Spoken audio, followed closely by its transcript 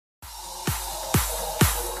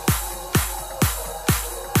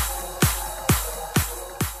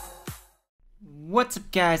What's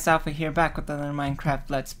up guys, Alpha here, back with another Minecraft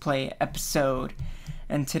Let's Play episode.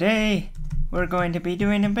 And today, we're going to be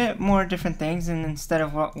doing a bit more different things, and instead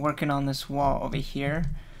of working on this wall over here,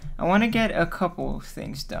 I want to get a couple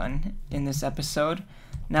things done in this episode.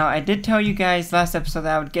 Now, I did tell you guys last episode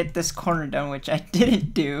that I would get this corner done, which I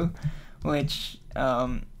didn't do, which,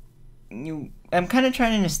 I'm kind of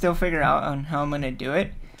trying to still figure out on how I'm going to do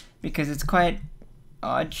it, because it's quite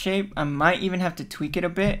odd shape. I might even have to tweak it a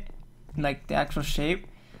bit, like the actual shape,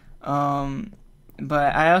 but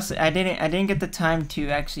I didn't get the time to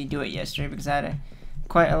actually do it yesterday because I had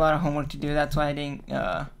quite a lot of homework to do. That's why I didn't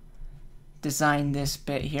design this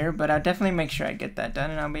bit here, but I'll definitely make sure I get that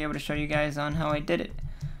done, and I'll be able to show you guys on how I did it.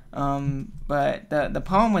 But the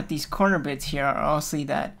problem with these corner bits here are also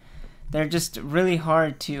that they're just really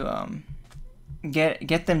hard to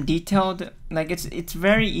get them detailed. Like it's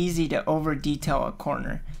very easy to over detail a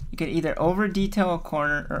corner. You could either over detail a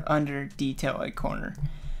corner or under detail a corner,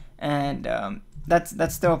 and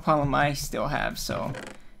that's still a problem I still have. So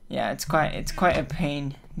yeah, it's quite a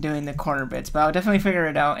pain doing the corner bits, but I'll definitely figure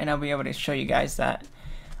it out, and I'll be able to show you guys that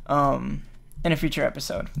in a future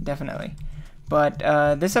episode, definitely. But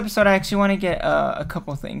this episode I actually want to get a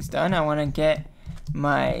couple things done. I want to get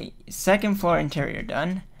my second floor interior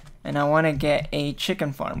done, and I want to get a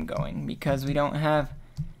chicken farm going because we don't have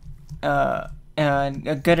a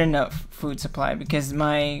good enough food supply, because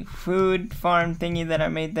my food farm thingy that I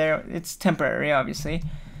made there, it's temporary obviously,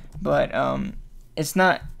 but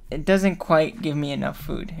it doesn't quite give me enough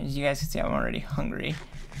food. As you guys can see, I'm already hungry.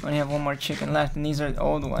 I only have one more chicken left, and these are the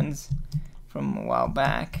old ones from a while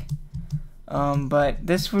back. But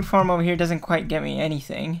this food farm over here doesn't quite get me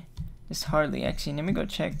anything. Just hardly, actually. Let me go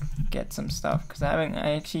get some stuff, because I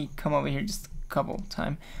actually come over here just a couple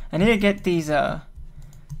times. I need to get these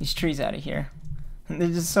trees out of here. They're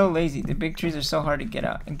just so lazy. The big trees are so hard to get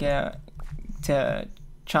out to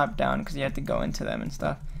chop down, because you have to go into them and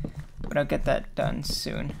stuff. But I'll get that done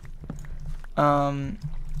soon. Oh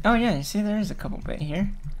yeah, you see there is a couple bit here.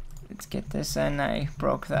 Let's get this, and I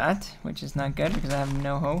broke that, which is not good because I have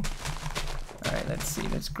no hoe. Alright, let's see.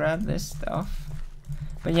 Let's grab this stuff.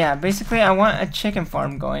 But yeah, basically I want a chicken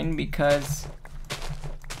farm going because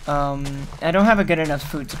I don't have a good enough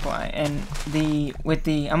food supply, and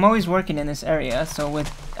I'm always working in this area, so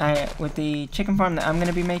with the chicken farm that I'm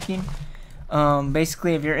gonna be making,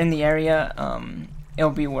 basically if you're in the area,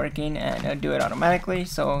 it'll be working and it'll do it automatically.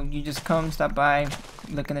 So you just come, stop by,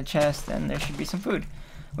 look in the chest, and there should be some food,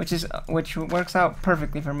 which works out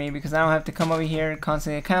perfectly for me because I don't have to come over here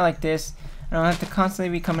constantly, kind of like this. I don't have to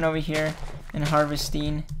constantly be coming over here and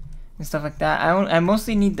harvesting and stuff like that. I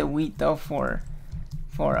mostly need the wheat though for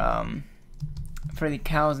the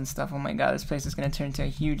cows and stuff. Oh my god, this place is gonna turn into a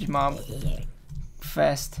huge mob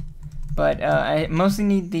fest. But I mostly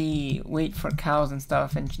need the wheat for cows and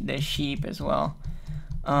stuff, and the sheep as well.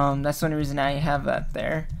 That's the only reason I have that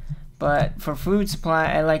there. But for food supply,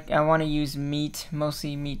 I want to use meat,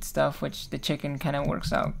 mostly meat stuff, which the chicken kind of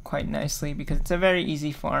works out quite nicely because it's a very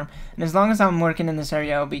easy farm. And as long as I'm working in this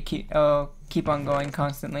area, I'll keep on going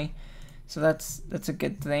constantly. So that's a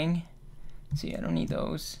good thing. See, I don't need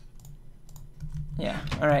those. Yeah,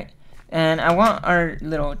 alright. And I want our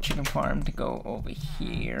little chicken farm to go over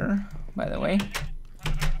here, by the way.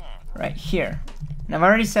 Right here. And I've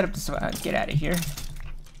already set up the get out of here.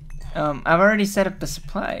 I've already set up the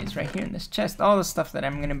supplies right here in this chest. All the stuff that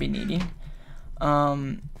I'm going to be needing. I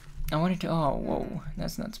wanted to... Oh, whoa.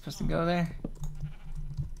 That's not supposed to go there.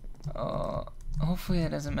 Hopefully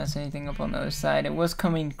that doesn't mess anything up on the other side. It was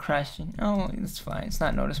coming crashing. Oh, it's fine. It's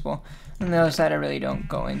not noticeable. On the other side I really don't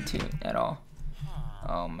go into at all.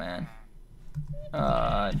 Oh man.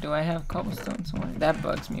 Do I have cobblestone somewhere? That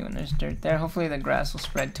bugs me when there's dirt there. Hopefully the grass will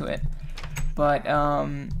spread to it. But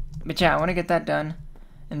yeah, I want to get that done.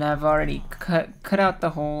 And I've already cut out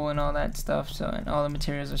the hole and all that stuff. So, and all the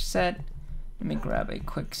materials are set. Let me grab a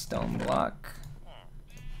quick stone block.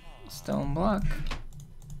 Stone block.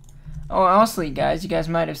 Oh, also, guys, you guys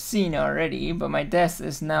might have seen already, but my death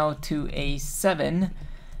is now to a 7,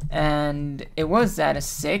 and it was at a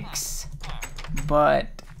 6,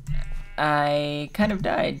 but I kind of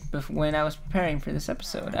died when I was preparing for this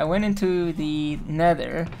episode. I went into the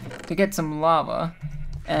nether to get some lava,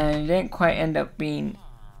 and it didn't quite end up being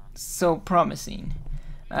so promising.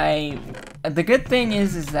 The good thing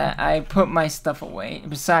is that I put my stuff away,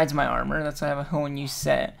 besides my armor. That's why I have a whole new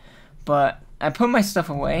set, but I put my stuff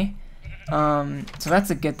away. So that's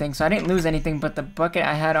a good thing. So I didn't lose anything but the bucket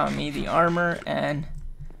I had on me, the armor, and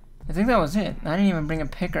I think that was it. I didn't even bring a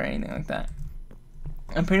pick or anything like that.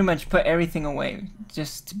 I pretty much put everything away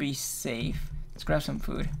just to be safe. Let's grab some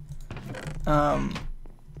food.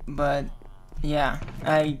 But yeah,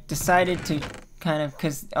 I decided to kind of,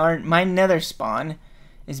 because my nether spawn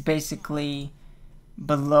is basically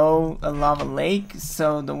below a lava lake,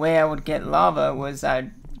 so the way I would get lava was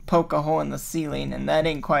I'd poke a hole in the ceiling, and that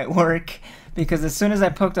didn't quite work because as soon as I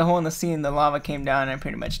poked a hole in the ceiling, the lava came down and I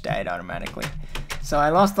pretty much died automatically. So I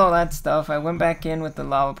lost all that stuff. I went back in with the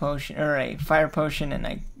lava potion, or a fire potion, and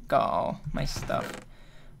I got all my stuff.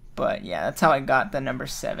 But yeah, that's how I got the number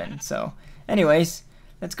 7. So anyways,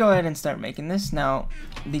 let's go ahead and start making this. Now,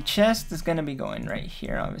 the chest is going to be going right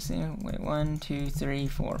here, obviously. Wait, 1, 2, 3,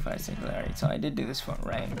 4, 5, 6. Alright, so I did do this one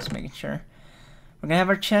right. I'm just making sure. We're going to have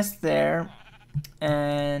our chest there.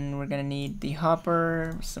 And we're going to need the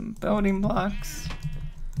hopper, some building blocks.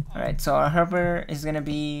 Alright, so our hopper is going to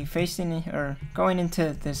be facing, or going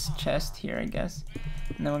into this chest here, I guess.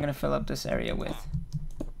 And then we're going to fill up this area with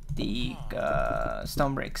the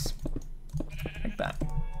stone bricks. Like that,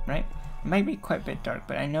 right? It might be quite a bit dark,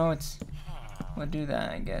 but I know it's... We'll do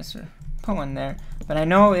that, I guess, or put one there. But I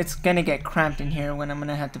know it's going to get cramped in here when I'm going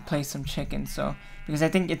to have to place some chickens, so... Because I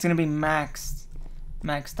think it's going to be maxed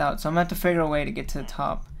out, so I'm going to have to figure a way to get to the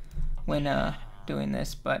top when doing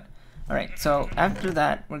this. But alright, so after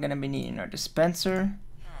that we're going to be needing our dispenser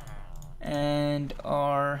and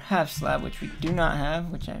our half slab, which we do not have,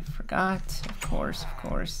 which I forgot. Of course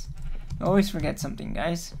I always forget something,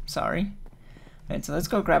 guys, sorry. Alright, so let's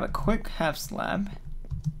go grab a quick half slab.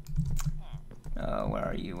 Where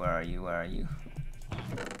are you?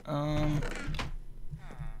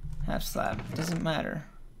 Half slab, doesn't matter.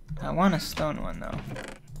 I want a stone one though.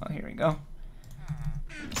 Oh, here we go.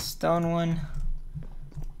 Stone one.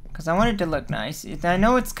 Because I want it to look nice. I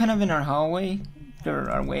know it's kind of in our hallway, or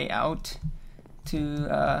our way out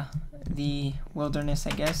to the wilderness,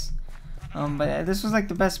 I guess. But this was like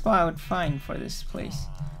the best spot I would find for this place.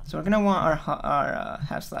 So we're gonna want our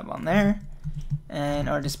half slab on there, and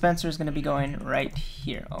our dispenser is gonna be going right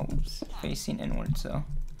here. Oh, oops, facing inward. So,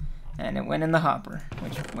 and it went in the hopper,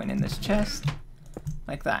 which went in this chest.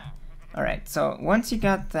 Like that. Alright, so once you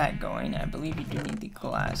got that going, I believe you do need the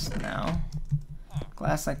glass now.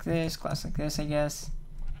 Glass like this, I guess.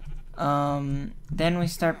 Then we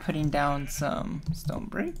start putting down some stone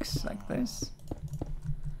bricks like this.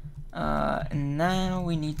 And now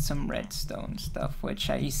we need some redstone stuff, which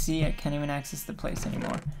you see I can't even access the place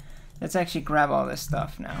anymore. Let's actually grab all this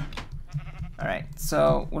stuff now. Alright,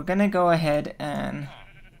 so we're gonna go ahead and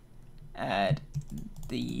add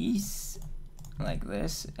these. Like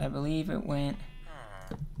this. I believe it went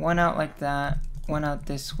one out like that, one out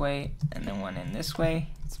this way, and then one in this way.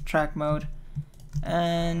 Subtract mode,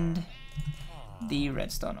 and the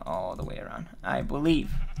redstone all the way around, I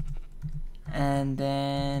believe. And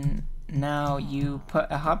then now you put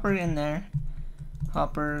a hopper in there,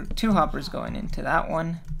 two hoppers going into that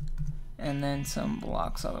one, and then some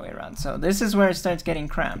blocks all the way around. So this is where it starts getting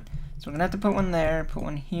cramped. So we're gonna have to put one there, put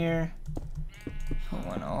one here, put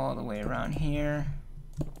one all the way around here,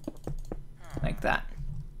 like that.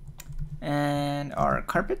 And our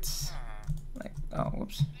carpets, like, oh,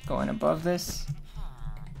 whoops, going above this.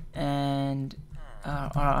 And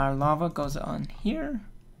our lava goes on here,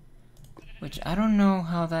 which I don't know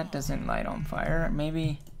how that doesn't light on fire.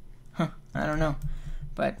 Maybe, I don't know.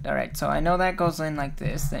 But alright, so I know that goes in like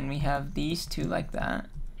this. Then we have these two like that.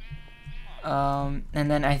 And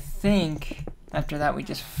then I think after that we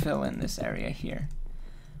just fill in this area here,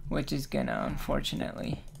 which is gonna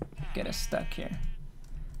unfortunately get us stuck here.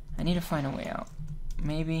 I need to find a way out.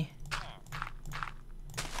 Maybe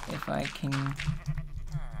if I can.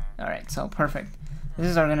 Alright, so perfect. This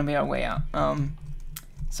is gonna be our way out.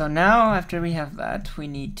 So now after we have that, we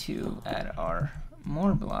need to add our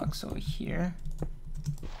more blocks over here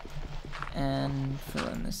and fill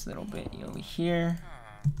in this little bit over here.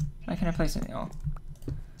 Why can't I place anything? Oh,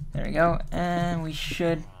 there we go, and we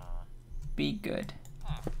should be good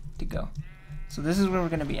to go. So this is where we're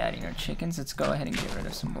going to be adding our chickens. Let's go ahead and get rid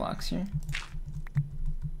of some blocks here.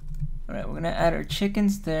 Alright, we're going to add our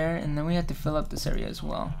chickens there, and then we have to fill up this area as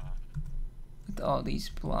well with all these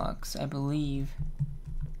blocks, I believe.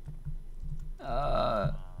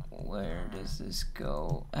 Where does this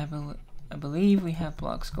go? I believe we have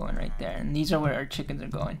blocks going right there, and these are where our chickens are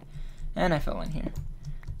going. And I fell in here.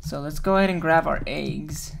 So let's go ahead and grab our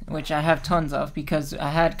eggs, which I have tons of because I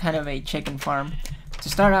had kind of a chicken farm to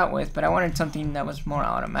start out with, but I wanted something that was more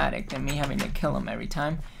automatic than me having to kill them every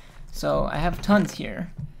time. So I have tons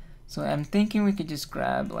here. So I'm thinking we could just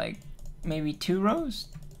grab like maybe 2 rows.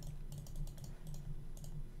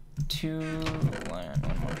 One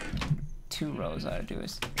more. 2 rows ought to do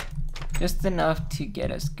is just enough to get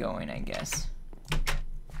us going, I guess.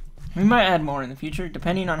 We might add more in the future,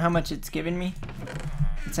 depending on how much it's giving me.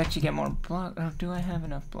 Let's actually get more blocks. Oh, do I have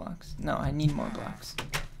enough blocks? No, I need more blocks.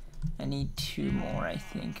 I need 2 more, I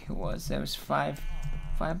think it was. There was 5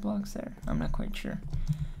 blocks there. I'm not quite sure.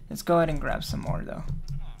 Let's go ahead and grab some more though.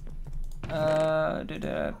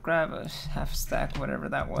 Grab a half stack, whatever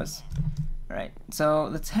that was. Alright, so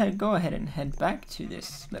let's go ahead and head back to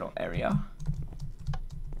this little area.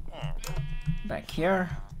 Back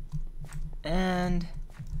here. And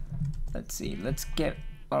let's see, let's get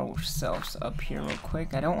ourselves up here real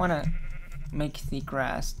quick. I don't want to make the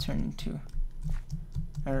grass turn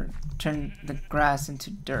the grass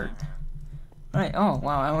into dirt. Alright, oh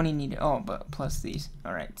wow, I only need, but plus these.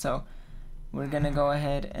 Alright, so we're gonna go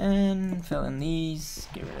ahead and fill in these,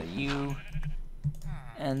 get rid of you,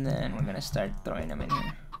 and then we're gonna start throwing them in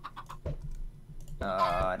here.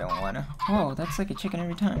 I don't wanna, oh, that's like a chicken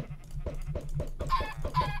every time.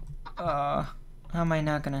 How am I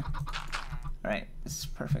not gonna, alright, this is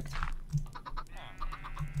perfect.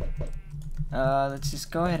 Let's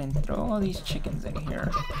just go ahead and throw all these chickens in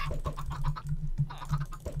here.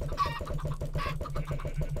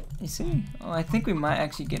 You see? Oh, I think we might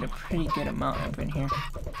actually get a pretty good amount up in here.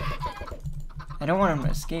 I don't want them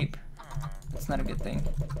to escape. That's not a good thing.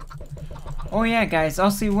 Oh yeah, guys,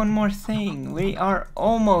 I'll say one more thing. We are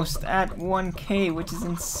almost at 1K, which is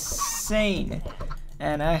insane.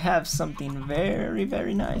 And I have something very,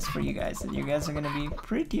 very nice for you guys. And you guys are going to be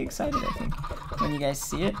pretty excited, I think, when you guys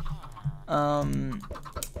see it.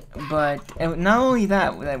 But not only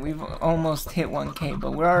that we've almost hit 1K,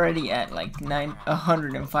 but we're already at like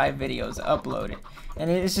 105 videos uploaded, and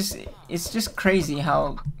it's just crazy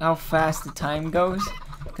how fast the time goes.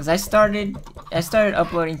 Because I started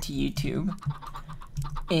uploading to YouTube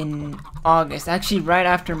in August, actually right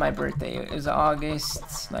after my birthday. It was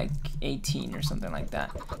August like 18 or something like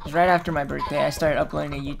that. It was right after my birthday. I started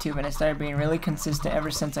uploading to YouTube, and I started being really consistent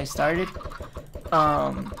ever since I started.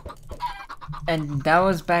 And that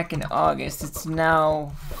was back in August. It's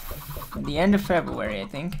now the end of February, I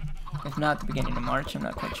think, if not the beginning of March. I'm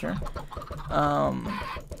not quite sure.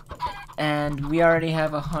 And we already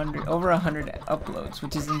have over 100 uploads,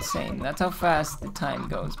 which is insane. That's how fast the time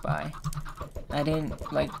goes by. I didn't,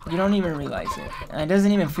 you don't even realize it. And it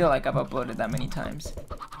doesn't even feel like I've uploaded that many times.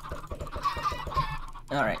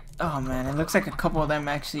 Alright. Oh man, it looks like a couple of them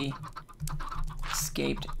actually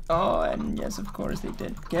escaped. Oh, and yes, of course they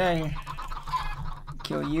did. Get out of here.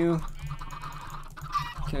 Kill you.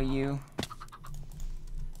 Kill you.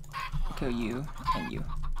 Kill you. And you.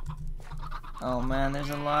 Oh man, there's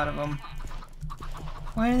a lot of them.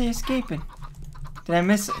 Why are they escaping? Did I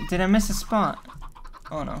miss a spot?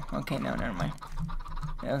 Oh no. Okay, no, never mind.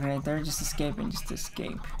 Okay, they're just escaping just to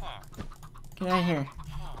escape. Get out of here.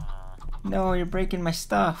 No, you're breaking my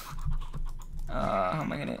stuff. How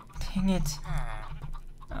am I gonna... Dang it.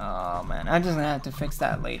 Oh man, I'm just gonna have to fix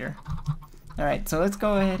that later. Alright, so let's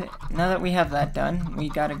go ahead. Now that we have that done, we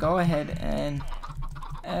gotta go ahead and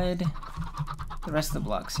add the rest of the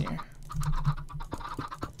blocks here.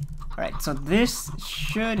 Alright, so this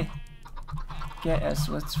should get us,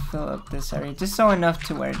 let's fill up this area just so enough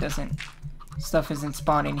to where stuff isn't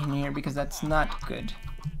spawning in here, because that's not good.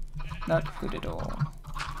 Not good at all.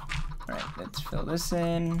 Alright, let's fill this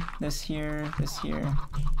in, this here,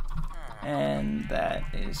 and that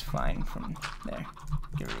is fine from there.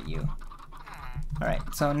 Get rid of you.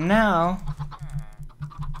 Alright, so now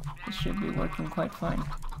this should be working quite fine.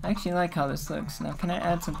 I actually like how this looks. Now can I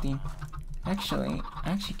add something? Actually,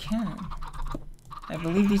 I actually can. I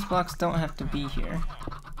believe these blocks don't have to be here.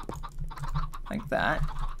 Like that.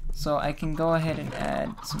 So I can go ahead and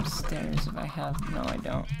add some stairs if I have. No, I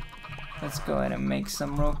don't. Let's go ahead and make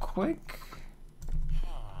some real quick.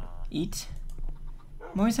 Eat.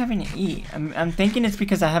 I'm always having to eat. I'm thinking it's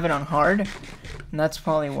because I have it on hard, and that's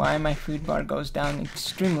probably why my food bar goes down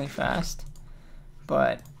extremely fast.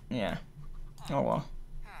 But yeah, oh well.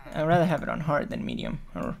 I'd rather have it on hard than medium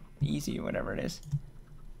or easy or whatever it is.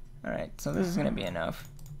 Alright, so this is gonna be enough.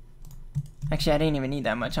 Actually, I didn't even need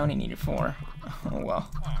that much. I only needed 4. Oh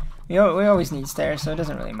well. We always need stairs, so it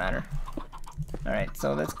doesn't really matter. Alright,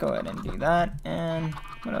 so let's go ahead and do that. And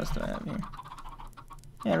what else do I have here?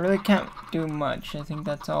 Yeah, I really can't do much. I think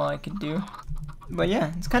that's all I could do. But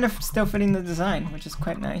yeah, it's kind of still fitting the design, which is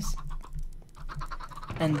quite nice.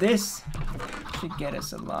 And this should get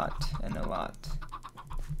us a lot and a lot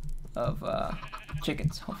of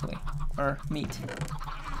chickens, hopefully. Or meat.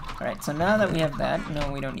 Alright, so now that we have that,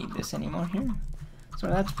 no, we don't need this anymore here. So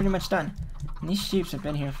that's pretty much done. And these sheep have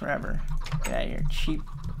been here forever. Get out of here, sheep.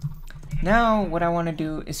 Now what I want to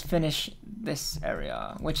do is finish this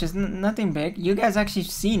area, which is nothing big. You guys actually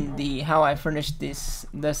seen how I furnished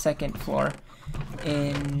the second floor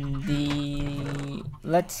in the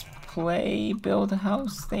let's play build a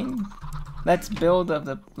house thing. Let's build of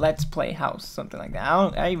the let's play house, something like that.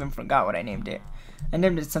 I even forgot what I named it. I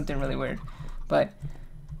named it something really weird, but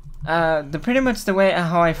pretty much the way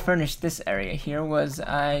how I furnished this area here was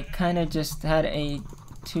I kind of just had a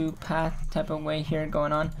 2-path type of way here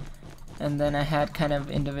going on, and then I had kind of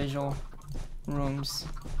individual rooms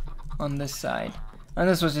on this side, and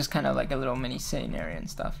this was just kind of like a little mini sitting area and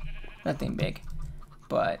stuff, nothing big.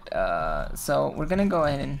 But so we're gonna go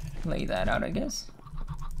ahead and lay that out, I guess.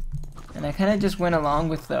 And I kind of just went along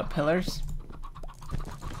with the pillars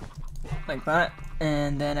like that,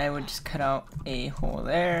 and then I would just cut out a hole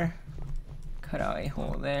there, cut out a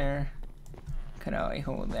hole there, cut out a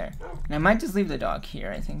hole there. And I might just leave the dog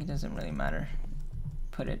here. I think it doesn't really matter.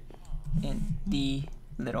 Put it in the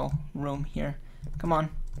little room here. Come on.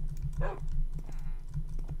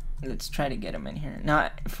 Let's try to get him in here.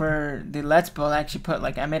 Now, for the let's build, I actually put,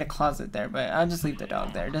 like, I made a closet there, but I'll just leave the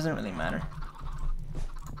dog there. It doesn't really matter.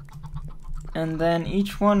 And then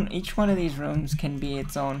each one of these rooms can be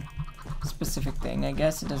its own specific thing. I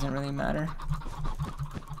guess it doesn't really matter.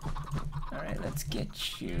 All right, let's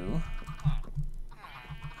get you.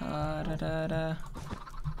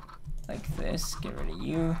 Like this. Get rid of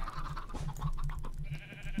you.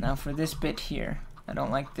 Now for this bit here, I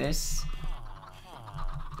don't like this.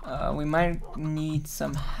 We might need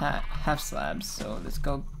some half slabs, so let's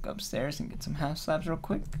go upstairs and get some half slabs real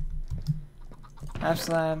quick. Half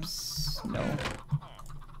slabs, no.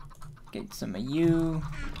 Get some of you.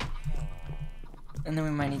 And then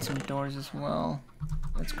we might need some doors as well.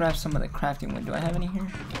 Let's grab some of the crafting wood. Do I have any here?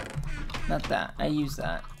 Not that. I use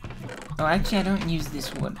that. Oh, actually, I don't use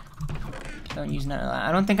this wood. Don't use none of that.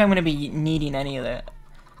 I don't think I'm going to be needing any of the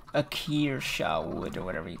Akir wood or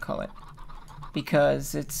whatever you call it,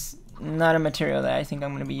 because it's not a material that I think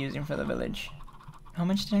I'm going to be using for the village. How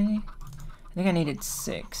much did I need? I think I needed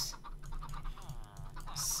 6.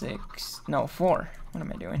 No, 4. What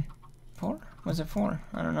am I doing? 4? Was it 4?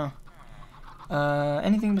 I don't know.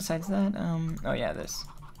 Anything besides that? Oh yeah, this.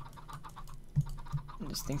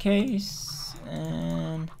 Just in case.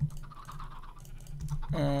 And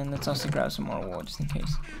let's also grab some more wool just in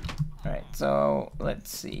case. Alright, so let's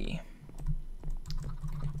see.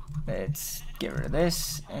 Let's get rid of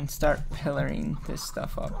this and start pillaring this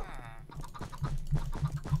stuff up.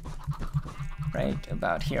 Right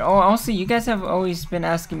about here. Oh, also, you guys have always been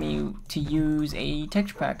asking me to use a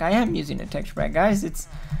texture pack. I am using a texture pack, guys. It's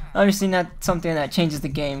obviously not something that changes the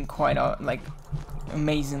game quite like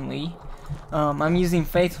amazingly. I'm using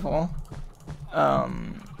Faithful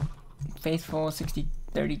 60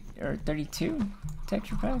 30 or 32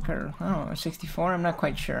 texture pack, or I don't know, 64. I'm not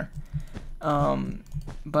quite sure.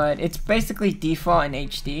 But it's basically default in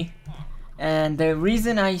HD, and the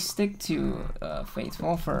reason I stick to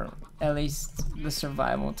Faithful for at least the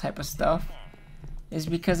survival type of stuff is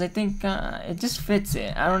because I think it just fits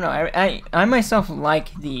it. I don't know. I myself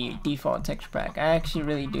like the default texture pack. I actually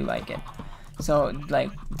really do like it. So like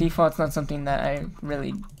default's not something that I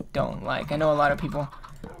really don't like. I know a lot of people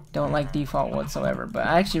don't like default whatsoever, but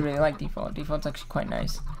I actually really like default. Default's actually quite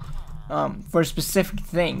nice. For specific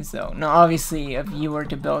things though. Now obviously if you were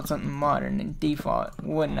to build something modern, and default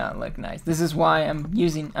would not look nice. This is why I'm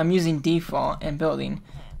using default and building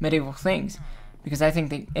medieval things, because I think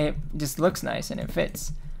that it just looks nice and it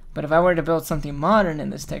fits. But if I were to build something modern in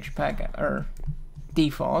this texture pack, or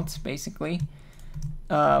default basically,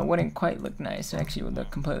 wouldn't quite look nice. It actually would look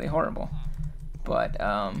completely horrible. But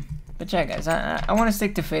yeah, guys, I want to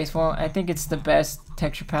stick to Faithful. I think it's the best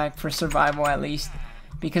texture pack for survival, at least,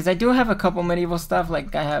 because I do have a couple medieval stuff.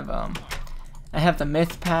 Like I have the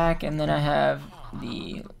myth pack, and then I have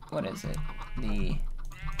the, what is it, the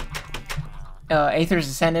Aether's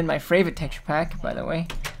Ascendant, my favorite texture pack, by the way.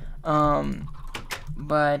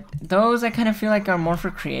 But those I kind of feel like are more for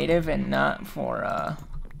creative and not for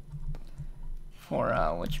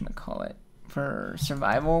whatchamacallit, for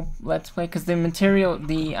survival let's play, because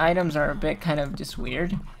the items are a bit kind of just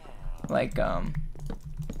weird. Like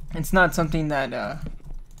it's not something that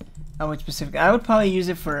I would specifically. I would probably use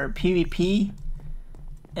it for PvP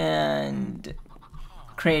and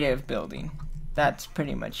creative building. That's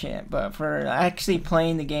pretty much it. But for actually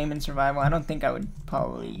playing the game in survival, I don't think I would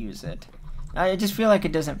probably use it. I just feel like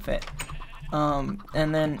it doesn't fit. And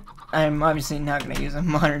then I'm obviously not going to use a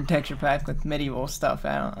modern texture pack with medieval stuff.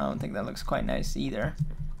 I don't think that looks quite nice either.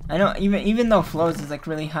 I know even though Flows is like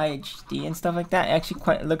really high HD and stuff like that, it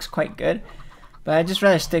actually looks quite good. But I just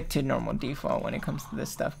rather stick to normal default when it comes to this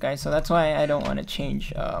stuff, guys. So that's why I don't want to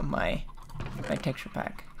change my texture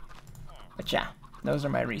pack. But yeah, those are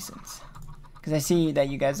my reasons. Because I see that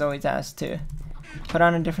you guys always ask to put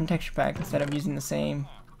on a different texture pack instead of using the same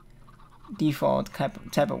default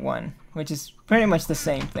type of one, which is pretty much the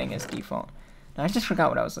same thing as default. Now I just forgot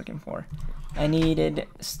what I was looking for. I needed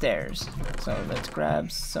stairs, so let's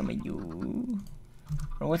grab some of you.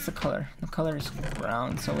 Or what's the color? The color is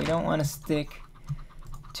brown, so we don't want to stick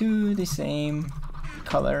to the same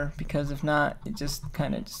color, because if not, it just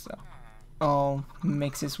kind of just all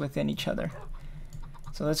mixes within each other.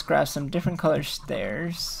 So let's grab some different color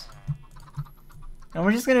stairs. And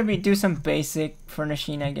we're just gonna do some basic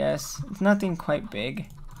furnishing, I guess. It's nothing quite big,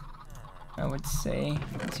 I would say.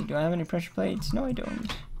 Let's see, do I have any pressure plates? No, I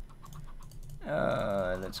don't.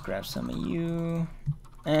 Let's grab some of you.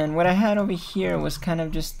 And what I had over here was kind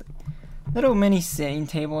of just little mini sitting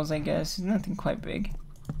tables, I guess. Nothing quite big.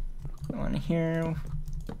 One here.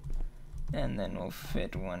 And then we'll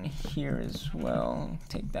fit one here as well.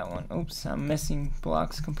 Take that one. Oops, I'm missing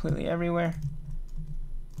blocks completely everywhere.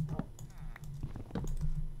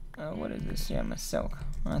 What is this? Yeah, my silk.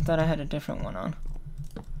 I thought I had a different one on.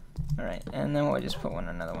 Alright, and then we'll just put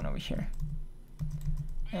another one over here.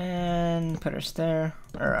 And put our stair,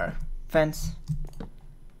 or our fence,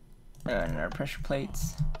 and our pressure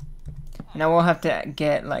plates. Now we'll have to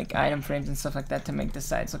get like item frames and stuff like that to make the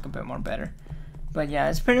sides look a bit more better. But yeah,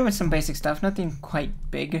 it's pretty much some basic stuff, nothing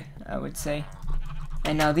quite big, I would say.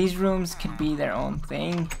 And now these rooms could be their own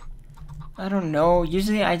thing. I don't know,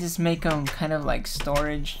 usually I just make them kind of like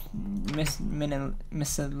storage,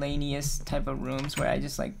 miscellaneous type of rooms where I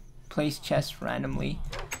just like place chests randomly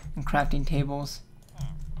and crafting tables.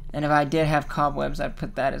 And if I did have cobwebs, I'd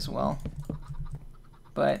put that as well.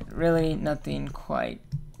 But really nothing quite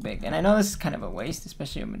big. And I know this is kind of a waste,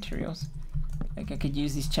 especially of materials. Like I could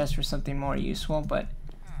use these chests for something more useful, but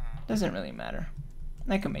it doesn't really matter.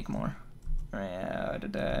 I could make more. Alright,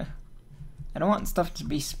 I don't want stuff to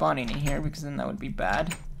be spawning in here because then that would be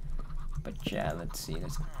bad. But yeah, let's see.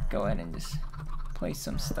 Let's go ahead and just place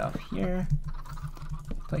some stuff here.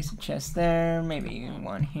 Place a chest there. Maybe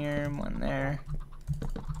one here, one there.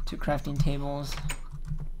 2 crafting tables.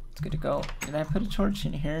 It's good to go. Did I put a torch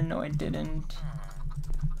in here? No, I didn't.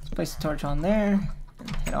 Let's place a torch on there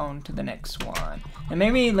and head on to the next one. And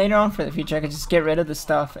maybe later on for the future, I could just get rid of the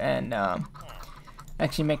stuff and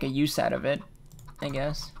actually make a use out of it, I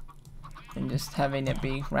guess. And just having it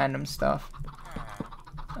be random stuff.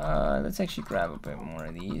 Let's actually grab a bit more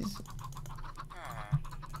of these.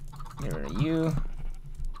 Get rid of you.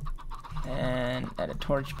 And add a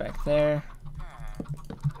torch back there.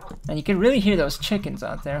 And you can really hear those chickens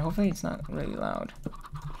out there. Hopefully it's not really loud.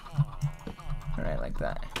 Alright, like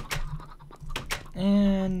that.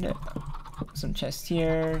 And some chests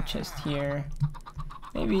here, chest here.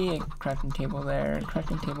 Maybe a crafting table there,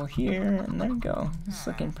 crafting table here, and there we go. It's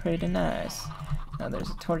looking pretty nice. Now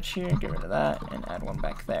there's a torch here, get rid of that, and add one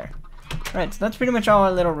back there. Alright, so that's pretty much all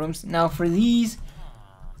our little rooms. Now for these,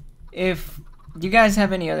 if you guys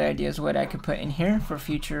have any other ideas what I could put in here for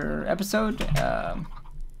future episode,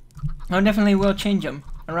 I definitely will change them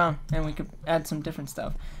around, and we could add some different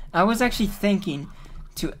stuff. I was actually thinking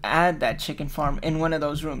to add that chicken farm in one of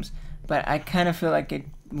those rooms, but I kind of feel like it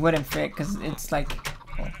wouldn't fit because it's like,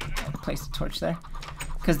 oh, I placed a torch there,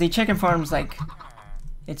 because the chicken farm's like,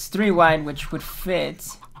 it's 3 wide, which would fit,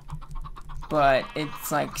 but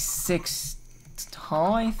it's like 6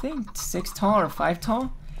 tall, I think, 6 tall or 5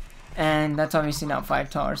 tall, and that's obviously not 5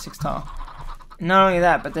 tall or 6 tall. Not only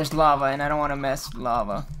that, but there's lava, and I don't want to mess with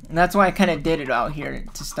lava. And that's why I kind of did it out here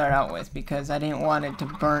to start out with, because I didn't want it to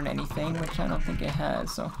burn anything, which I don't think it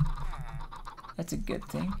has, so that's a good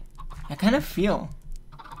thing. I kind of feel,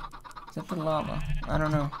 is that the lava? I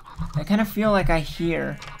don't know. I kind of feel like I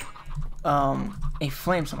hear a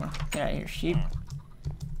flame somewhere. Get out of here, sheep.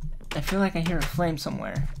 I feel like I hear a flame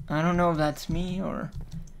somewhere. I don't know if that's me, or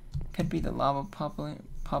could be the lava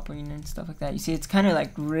popping and stuff like that. You see, it's kind of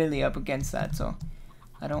like really up against that, so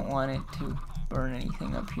I don't want it to burn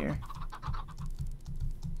anything up here.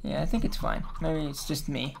 Yeah, I think it's fine. Maybe it's just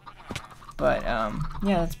me. But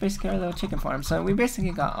yeah, that's basically our little chicken farm. So we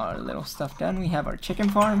basically got our little stuff done. We have our chicken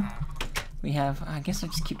farm. We have, I guess I'll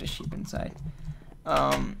just keep the sheep inside.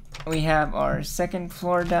 We have our second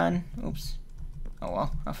floor done. Oops. Oh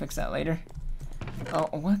well, I'll fix that later. Oh,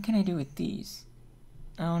 what can I do with these?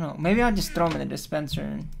 I don't know. Maybe I'll just throw them in the dispenser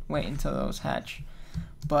and wait until those hatch.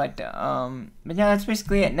 But yeah, that's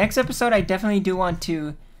basically it. Next episode, I definitely do want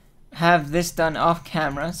to have this done off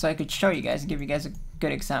camera so I could show you guys and give you guys a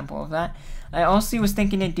good example of that. I also was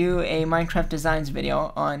thinking to do a Minecraft designs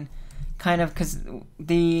video on kind of, because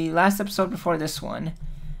the last episode before this one,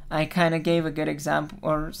 I kind of gave a good example,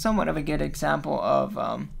 or somewhat of a good example of,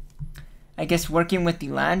 I guess, working with the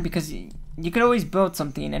land, because you could always build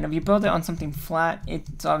something, and if you build it on something flat,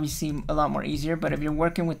 it's obviously a lot more easier. But if you're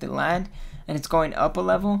working with the land and it's going up a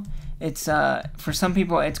level, it's for some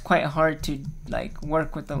people it's quite hard to like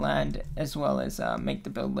work with the land as well as make the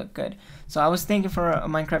build look good. So I was thinking for a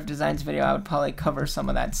Minecraft designs video, I would probably cover some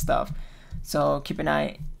of that stuff. So keep an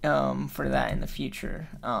eye for that in the future.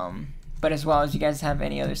 But as well as you guys have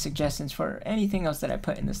any other suggestions for anything else that I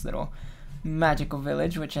put in this little magical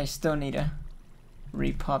village, which I still need to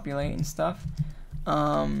repopulate and stuff,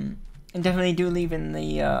 and definitely do leave in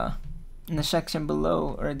the section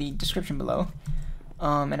below, or the description below,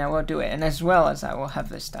 and I will do it, and as well as I will have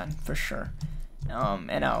this done for sure,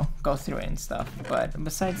 and I'll go through it and stuff. But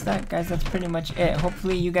besides that, guys, that's pretty much it.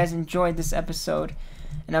 Hopefully you guys enjoyed this episode,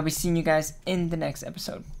 and I'll be seeing you guys in the next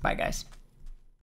episode. Bye, guys.